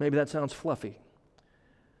 Maybe that sounds fluffy,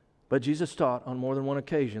 but Jesus taught on more than one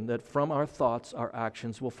occasion that from our thoughts, our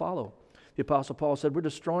actions will follow. The Apostle Paul said, we're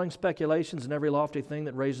destroying speculations and every lofty thing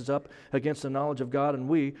that raises up against the knowledge of God, and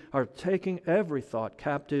we are taking every thought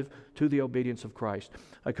captive to the obedience of Christ.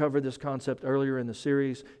 I covered this concept earlier in the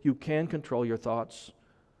series. You can control your thoughts,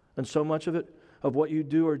 and so much of it, of what you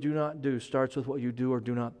do or do not do, starts with what you do or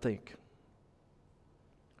do not think.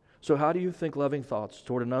 So how do you think loving thoughts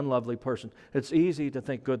toward an unlovely person? It's easy to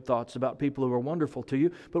think good thoughts about people who are wonderful to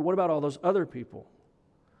you, but what about all those other people?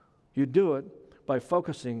 You do it by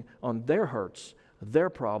focusing on their hurts, their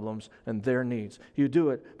problems, and their needs. You do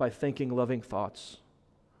it by thinking loving thoughts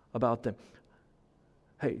about them.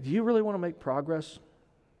 Hey, do you really want to make progress?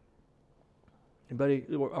 Anybody,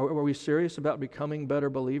 are we serious about becoming better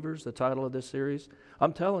believers, the title of this series?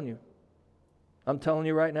 I'm telling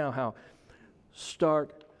you right now how.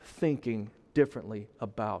 Start thinking differently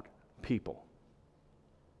about people.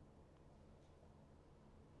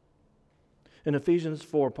 In Ephesians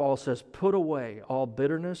 4, Paul says, put away all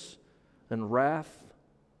bitterness and wrath.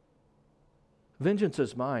 Vengeance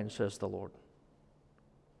is mine, says the Lord.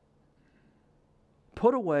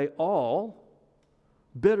 Put away all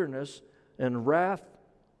bitterness and wrath.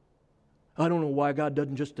 I don't know why God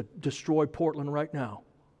doesn't just destroy Portland right now.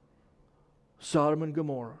 Sodom and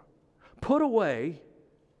Gomorrah. Put away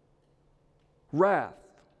wrath.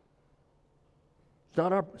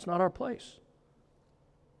 It's not our place.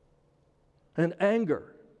 And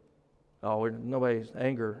anger. Nobody has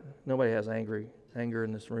anger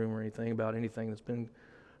in this room or anything about anything that's been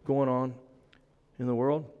going on in the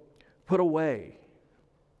world. Put away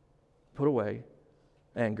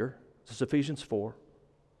anger. This is Ephesians 4,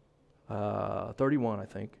 31, I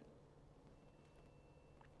think.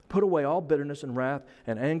 Put away all bitterness and wrath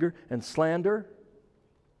and anger and slander.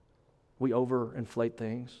 We overinflate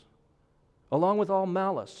things. Along with all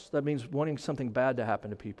malice. That means wanting something bad to happen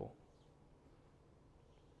to people.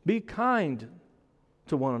 Be kind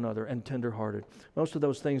to one another and tenderhearted. Most of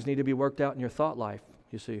those things need to be worked out in your thought life,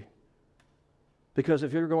 you see. Because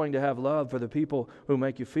if you're going to have love for the people who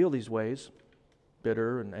make you feel these ways,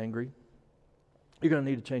 bitter and angry, you're going to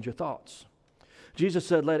need to change your thoughts. Jesus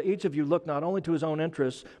said, let each of you look not only to his own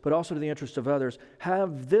interests, but also to the interests of others.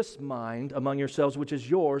 Have this mind among yourselves, which is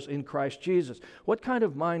yours in Christ Jesus. What kind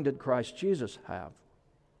of mind did Christ Jesus have?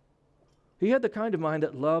 He had the kind of mind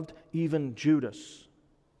that loved even Judas,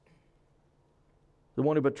 the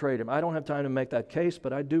one who betrayed him. I don't have time to make that case,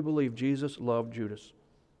 but I do believe Jesus loved Judas,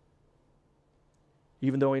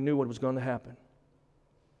 even though he knew what was going to happen.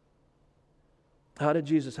 How did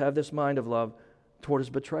Jesus have this mind of love toward his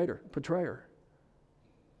betrayer?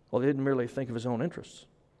 Well, he didn't merely think of his own interests.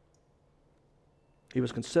 He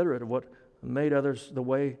was considerate of what made others the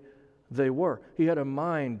way they were. He had a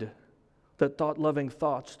mind that thought loving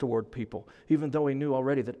thoughts toward people, even though he knew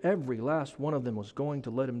already that every last one of them was going to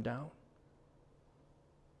let him down.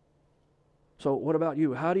 So what about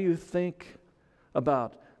you? How do you think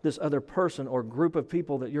about this other person or group of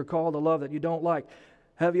people that you're called to love that you don't like?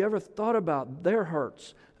 Have you ever thought about their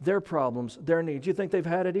hurts, their problems, their needs? You think they've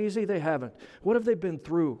had it easy? They haven't. What have they been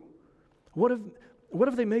through? What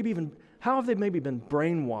have they maybe even, how have they maybe been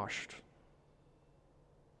brainwashed?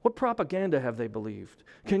 What propaganda have they believed?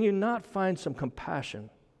 Can you not find some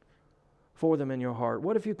compassion for them in your heart?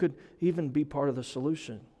 What if you could even be part of the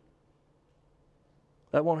solution?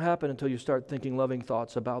 That won't happen until you start thinking loving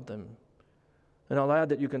thoughts about them. And I'll add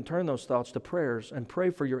that you can turn those thoughts to prayers and pray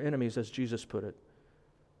for your enemies as Jesus put it.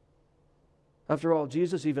 After all,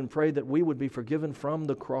 Jesus even prayed that we would be forgiven from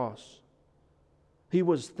the cross. He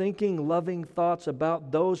was thinking loving thoughts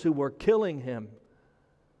about those who were killing him.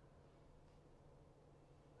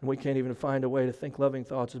 And we can't even find a way to think loving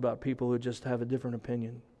thoughts about people who just have a different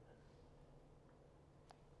opinion.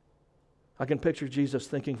 I can picture Jesus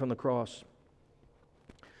thinking from the cross,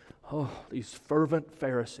 oh, these fervent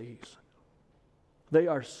Pharisees. They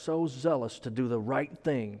are so zealous to do the right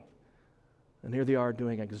thing. And here they are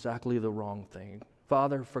doing exactly the wrong thing.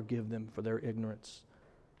 Father, forgive them for their ignorance.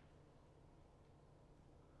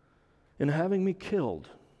 In having me killed,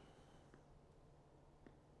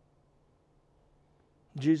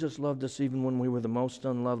 Jesus loved us even when we were the most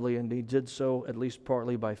unlovely, and He did so at least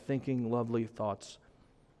partly by thinking lovely thoughts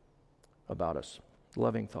about us,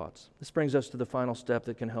 loving thoughts. This brings us to the final step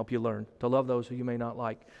that can help you learn to love those who you may not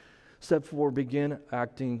like. Step 4, begin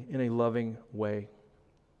acting in a loving way.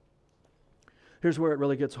 Here's where it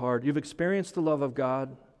really gets hard. You've experienced the love of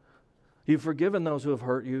God. You've forgiven those who have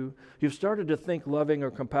hurt you. You've started to think loving or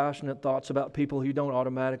compassionate thoughts about people who you don't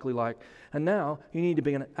automatically like. And now you need to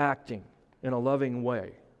begin acting in a loving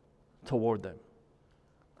way toward them.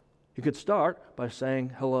 You could start by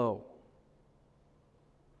saying hello.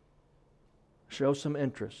 Show some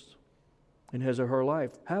interest in his or her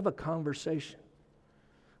life. Have a conversation.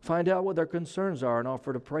 Find out what their concerns are and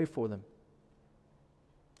offer to pray for them.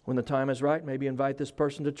 When the time is right, maybe invite this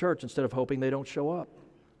person to church instead of hoping they don't show up.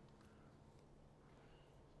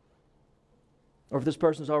 Or if this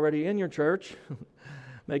person's already in your church,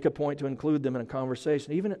 make a point to include them in a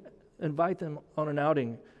conversation. Even invite them on an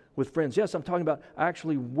outing with friends. Yes, I'm talking about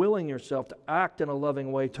actually willing yourself to act in a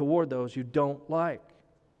loving way toward those you don't like.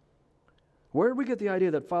 Where did we get the idea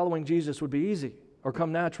that following Jesus would be easy or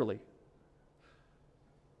come naturally?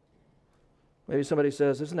 Maybe somebody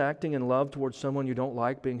says, isn't acting in love towards someone you don't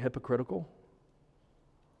like being hypocritical?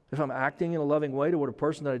 If I'm acting in a loving way toward a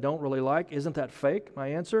person that I don't really like, isn't that fake? My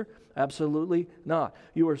answer, absolutely not.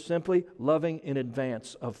 You are simply loving in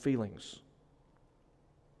advance of feelings.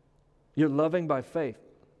 You're loving by faith.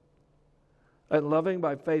 And loving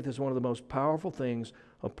by faith is one of the most powerful things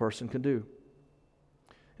a person can do.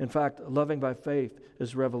 In fact, loving by faith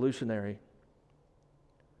is revolutionary.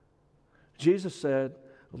 Jesus said,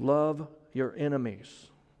 love your enemies.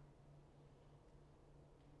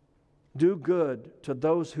 Do good to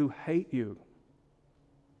those who hate you.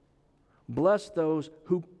 Bless those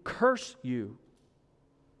who curse you.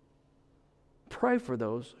 Pray for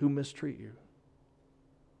those who mistreat you.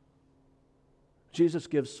 Jesus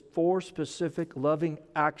gives 4 specific loving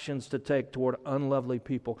actions to take toward unlovely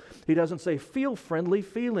people. He doesn't say, feel friendly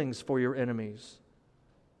feelings for your enemies.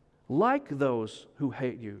 Like those who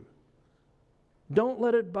hate you. Don't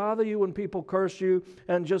let it bother you when people curse you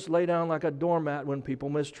and just lay down like a doormat when people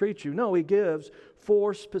mistreat you. No, he gives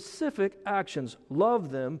 4 specific actions.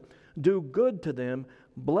 Love them, do good to them,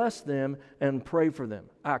 bless them, and pray for them.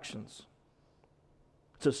 Actions.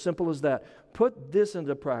 It's as simple as that. Put this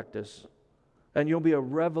into practice, and you'll be a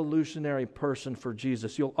revolutionary person for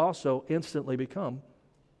Jesus. You'll also instantly become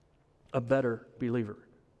a better believer.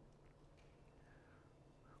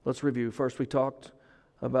 Let's review. First, we talked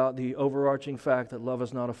about the overarching fact that love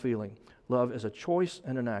is not a feeling. Love is a choice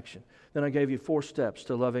and an action. Then I gave you 4 steps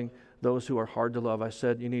to loving those who are hard to love. I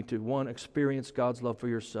said you need to, 1, experience God's love for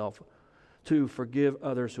yourself. 2, forgive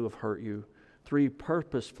others who have hurt you. 3,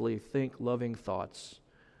 purposefully think loving thoughts.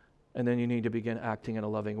 And then you need to begin acting in a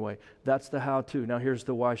loving way. That's the how-to. Now here's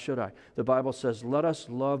the why should I. The Bible says, let us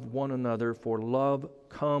love one another, for love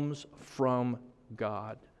comes from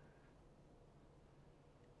God.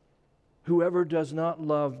 Whoever does not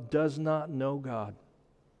love does not know God,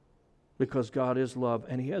 because God is love.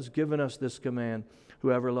 And He has given us this command,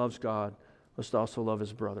 whoever loves God must also love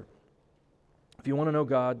his brother. If you want to know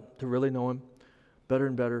God, to really know Him better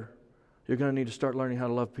and better, you're going to need to start learning how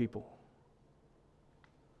to love people.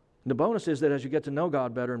 And the bonus is that as you get to know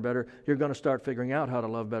God better and better, you're going to start figuring out how to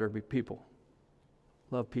love better people.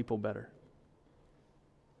 Love people better.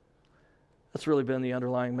 That's really been the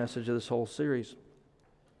underlying message of this whole series.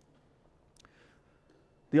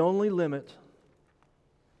 The only limit,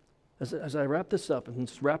 as I wrap this up, and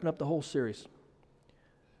just wrapping up the whole series,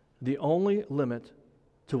 the only limit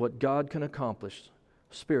to what God can accomplish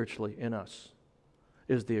spiritually in us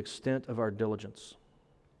is the extent of our diligence.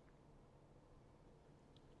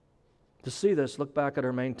 To see this, look back at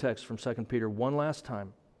our main text from 2 Peter one last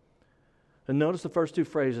time. And notice the first 2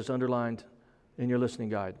 phrases underlined in your listening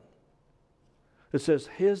guide. It says,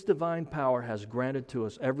 His divine power has granted to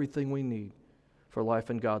us everything we need for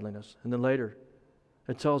life and godliness. And then later,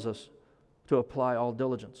 it tells us to apply all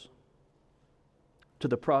diligence to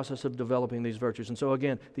the process of developing these virtues. And so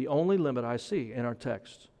again, the only limit I see in our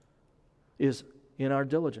text is in our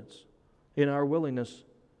diligence, in our willingness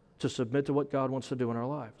to submit to what God wants to do in our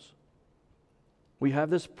lives. We have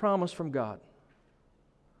this promise from God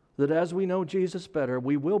that as we know Jesus better,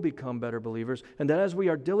 we will become better believers, and that as we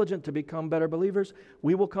are diligent to become better believers,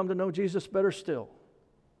 we will come to know Jesus better still.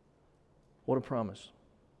 What a promise.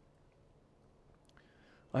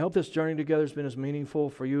 I hope this journey together has been as meaningful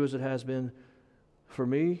for you as it has been for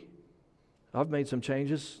me. I've made some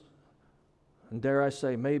changes, and dare I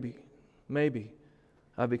say, maybe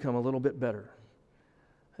I've become a little bit better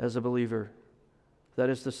as a believer. That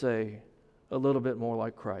is to say, a little bit more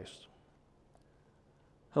like Christ.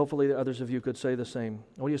 Hopefully the others of you could say the same.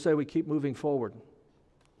 What do you say we keep moving forward?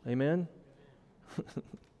 Amen?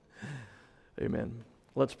 Amen.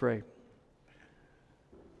 Let's pray.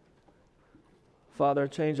 Father,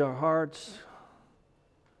 change our hearts.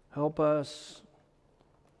 Help us.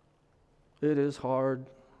 It is hard.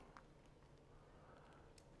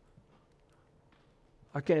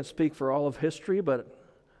 I can't speak for all of history, but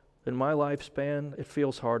in my lifespan, it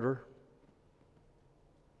feels harder.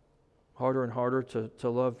 Harder and harder to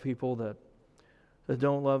love people that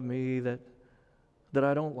don't love me, that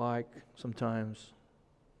I don't like sometimes.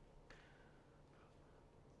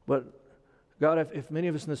 But God, if many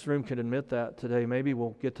of us in this room can admit that today, maybe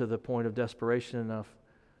we'll get to the point of desperation enough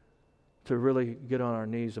to really get on our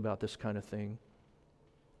knees about this kind of thing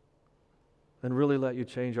and really let you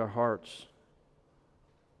change our hearts.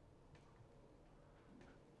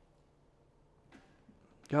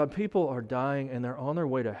 God, people are dying and they're on their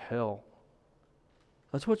way to hell.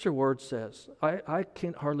 That's what your word says. I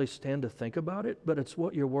can't hardly stand to think about it, but it's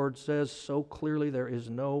what your word says so clearly. There is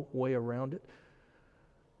no way around it.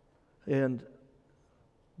 And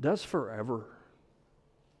that's forever.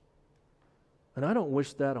 And I don't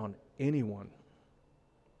wish that on anyone.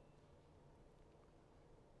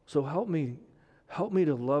 So help me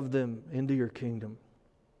to love them into your kingdom.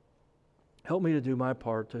 Help me to do my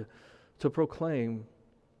part to proclaim,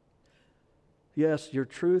 yes, your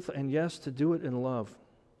truth, and yes, to do it in love.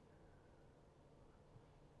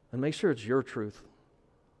 And make sure it's your truth,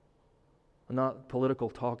 and not political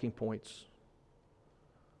talking points.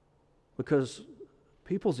 Because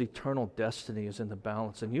people's eternal destiny is in the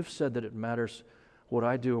balance. And you've said that it matters what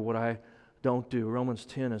I do or what I don't do. Romans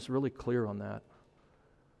 10 is really clear on that.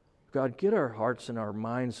 God, get our hearts and our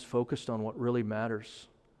minds focused on what really matters.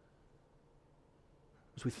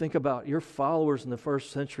 As we think about your followers in the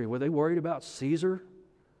first century, were they worried about Caesar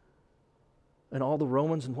and all the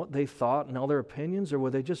Romans and what they thought and all their opinions, or were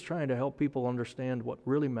they just trying to help people understand what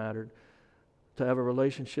really mattered, to have a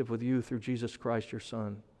relationship with you through Jesus Christ, your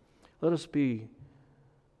Son? Let us be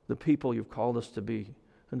the people you've called us to be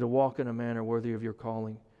and to walk in a manner worthy of your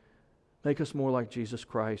calling. Make us more like Jesus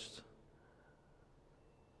Christ.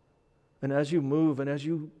 And as you move and as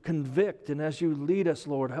you convict and as you lead us,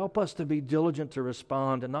 Lord, help us to be diligent to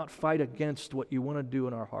respond and not fight against what you want to do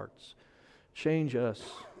in our hearts. Change us.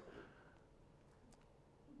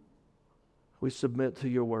 We submit to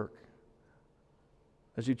your work.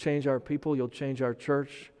 As you change our people, you'll change our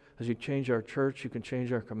church. As you change our church, you can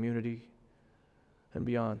change our community and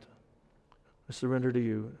beyond. I surrender to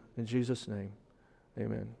you. In Jesus' name,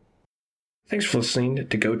 amen. Thanks for listening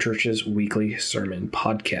to Go Church's weekly sermon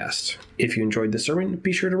podcast. If you enjoyed the sermon,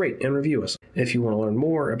 be sure to rate and review us. If you want to learn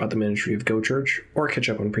more about the ministry of Go Church or catch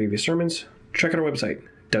up on previous sermons, check out our website,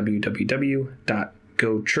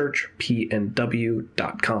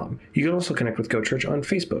 www.gochurchpnw.com. You can also connect with Go Church on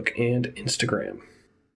Facebook and Instagram.